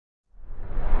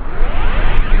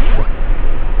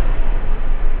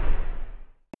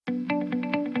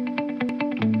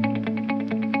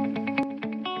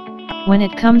When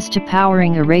it comes to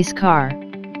powering a race car,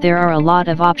 there are a lot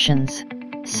of options.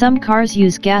 Some cars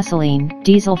use gasoline,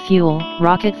 diesel fuel,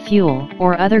 rocket fuel,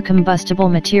 or other combustible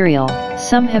material.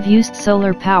 Some have used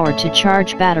solar power to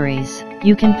charge batteries.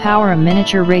 You can power a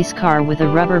miniature race car with a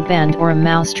rubber band or a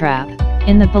mousetrap.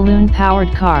 In the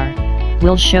balloon-powered car,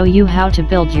 we'll show you how to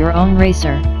build your own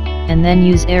racer, and then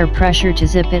use air pressure to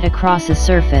zip it across a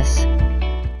surface.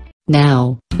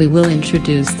 Now, we will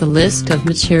introduce the list of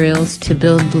materials to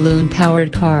build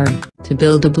balloon-powered car. To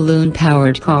build a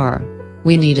balloon-powered car,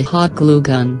 we need a hot glue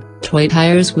gun, toy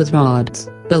tires with rods,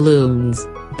 balloons,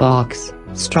 box,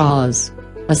 straws,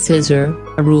 a scissor,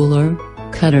 a ruler,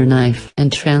 cutter knife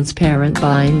and transparent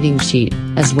binding sheet,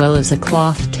 as well as a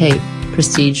cloth tape.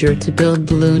 Procedure to build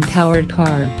balloon-powered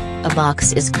car. A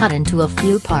box is cut into a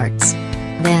few parts.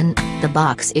 Then, the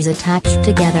box is attached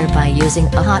together by using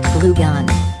a hot glue gun.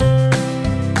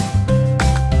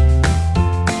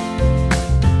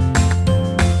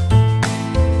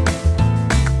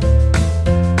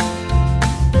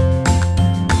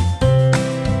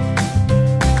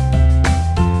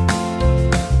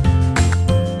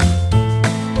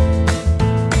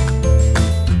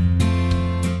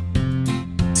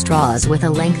 Straws with a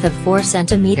length of 4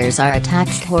 cm are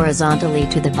attached horizontally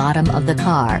to the bottom of the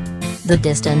car. The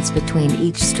distance between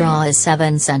each straw is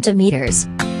 7 cm.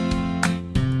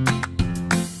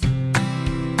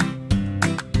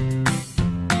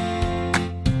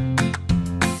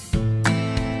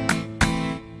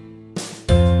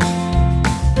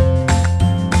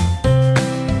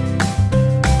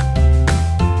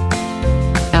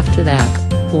 After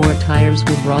that, 4 tires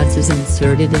with rods is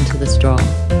inserted into the straw.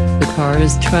 The car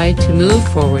is tried to move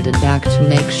forward and back to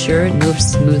make sure it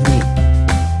moves smoothly.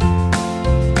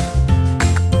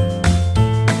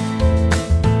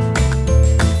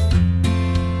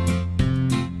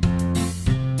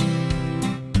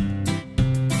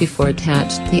 Before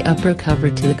attached the upper cover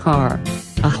to the car,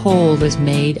 a hole is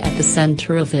made at the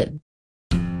center of it.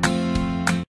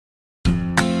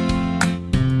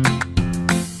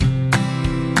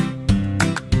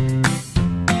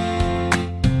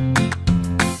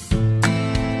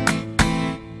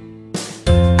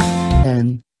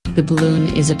 Then, the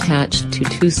balloon is attached to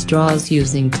 2 straws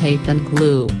using tape and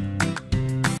glue.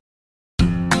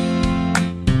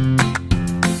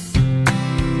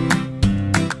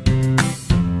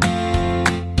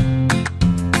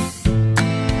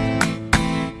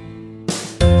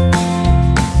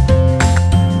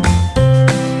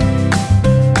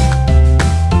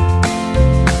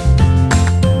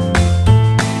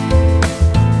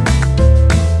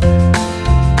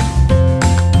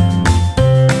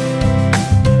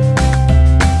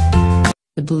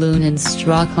 The balloon and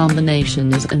straw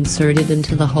combination is inserted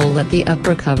into the hole at the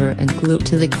upper cover and glued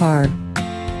to the car.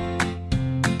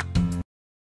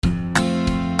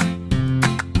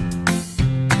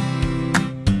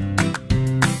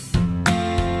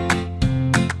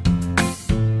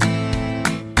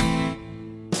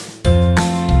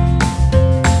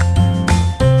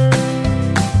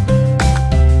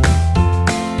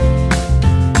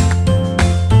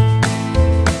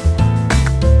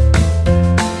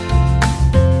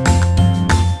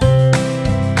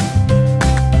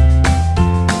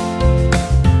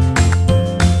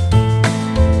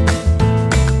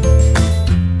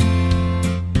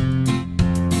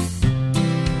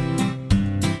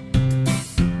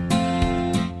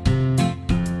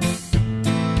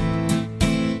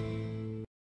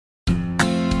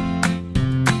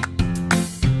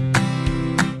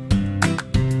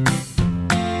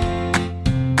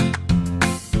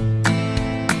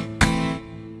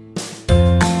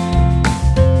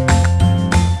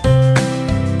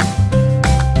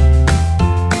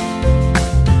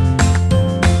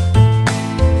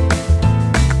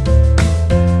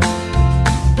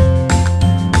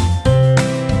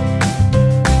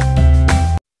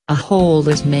 A hole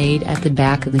is made at the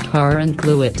back of the car and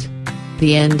glue it.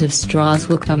 The end of straws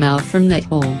will come out from that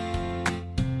hole.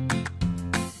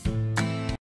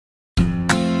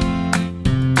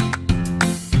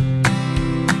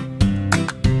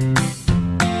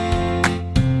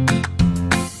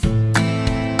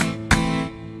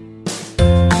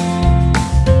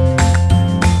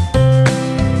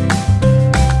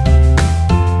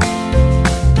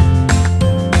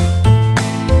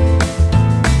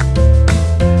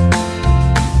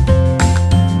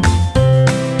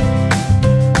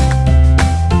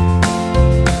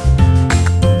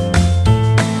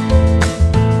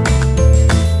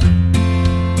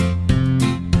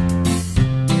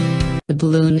 The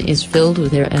balloon is filled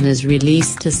with air and is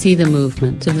released to see the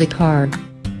movement of the car.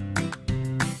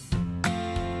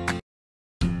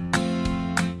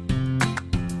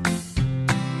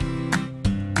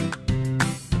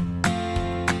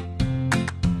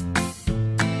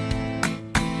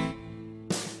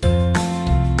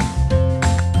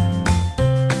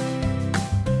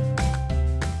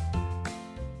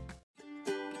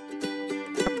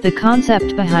 The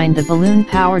concept behind the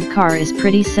balloon-powered car is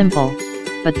pretty simple,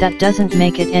 but that doesn't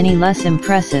make it any less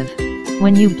impressive.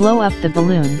 When you blow up the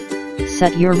balloon,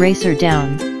 set your racer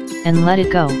down, and let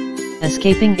it go.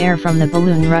 Escaping air from the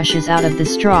balloon rushes out of the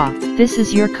straw. This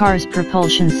is your car's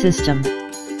propulsion system.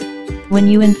 When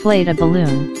you inflate a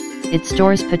balloon, it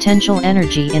stores potential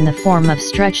energy in the form of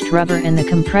stretched rubber and the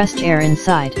compressed air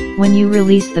inside. When you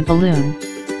release the balloon,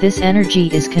 this energy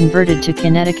is converted to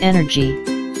kinetic energy,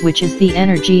 which is the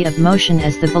energy of motion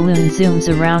as the balloon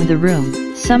zooms around the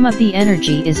room. Some of the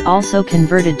energy is also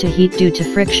converted to heat due to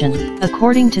friction.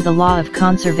 According to the law of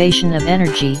conservation of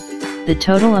energy, the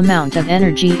total amount of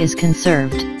energy is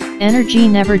conserved. Energy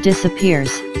never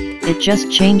disappears, it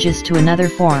just changes to another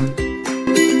form.